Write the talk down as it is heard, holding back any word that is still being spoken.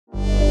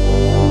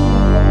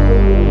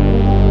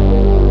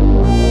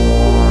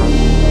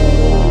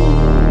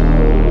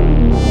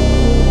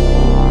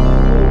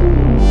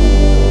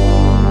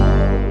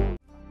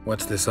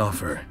What's this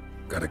offer?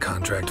 Got a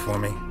contract for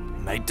me?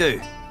 Might do,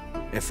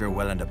 if you're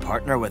willing to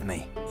partner with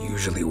me.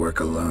 Usually work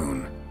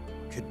alone.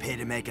 Could pay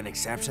to make an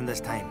exception this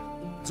time.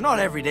 It's not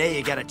every day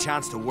you get a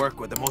chance to work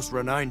with the most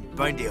renowned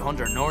bounty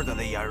hunter north of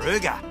the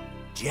Yaruga,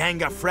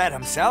 Jenga Fred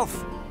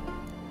himself.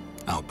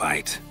 I'll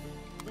bite.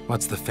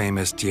 What's the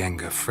famous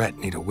Jenga Fred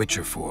need a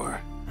witcher for?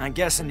 I'm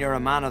guessing you're a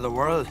man of the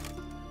world.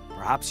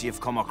 Perhaps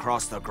you've come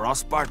across the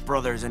Grossbart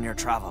brothers in your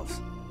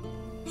travels.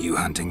 You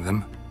hunting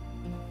them?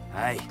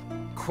 Aye,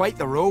 quite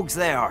the rogues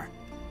they are.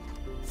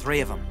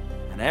 3 of them,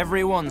 and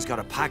every one's got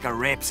a pack of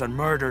rapes and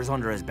murders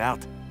under his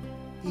belt.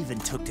 Even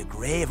took to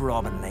grave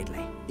robbing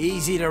lately.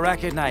 Easy to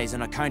recognize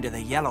on account of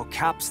the yellow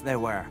caps they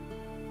wear.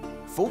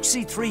 Folks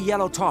see 3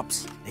 yellow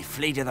tops, they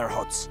flee to their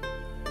huts.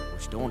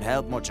 Which don't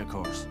help much, of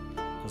course,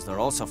 because they're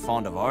also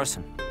fond of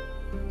arson.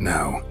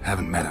 No,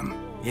 haven't met him.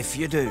 If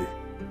you do,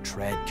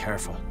 tread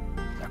careful.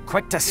 They're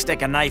quick to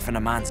stick a knife in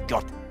a man's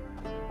gut,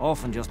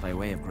 often just by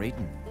way of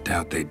greeting.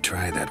 Doubt they'd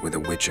try that with a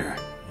witcher.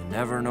 You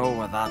never know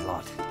with that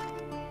lot.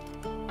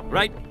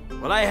 Right,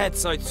 well I head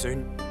south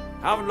soon.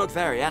 Haven't looked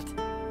there yet.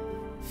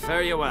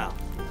 Fare you well.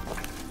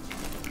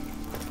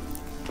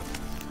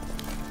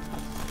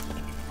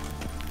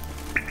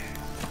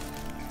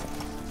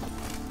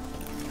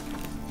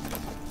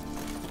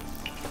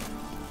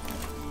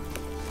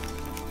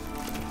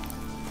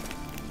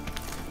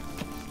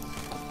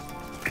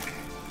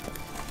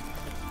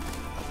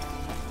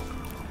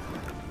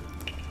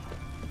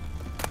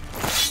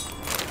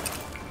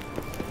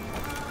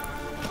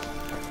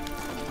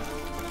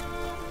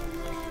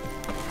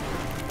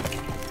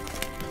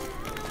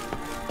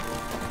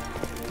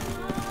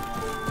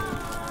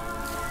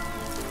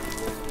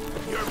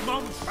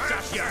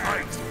 Shut your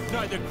mouth!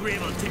 Now the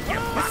grave will take you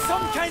back! It's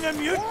some kind of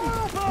mutant!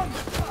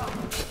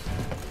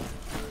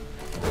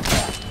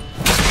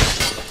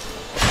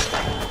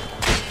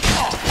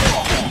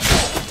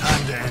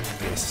 Time to end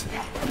this.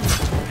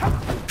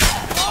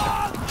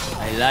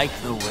 I like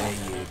the way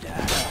you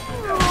die.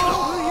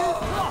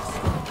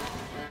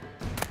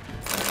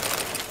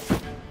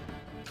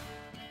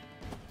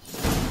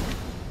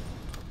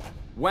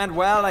 Went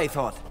well, I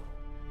thought.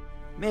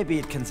 Maybe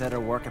you'd consider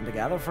working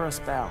together for a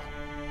spell.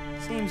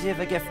 Seems you have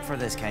a gift for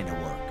this kind of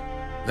work.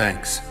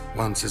 Thanks.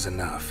 Once is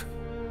enough.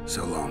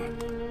 So long.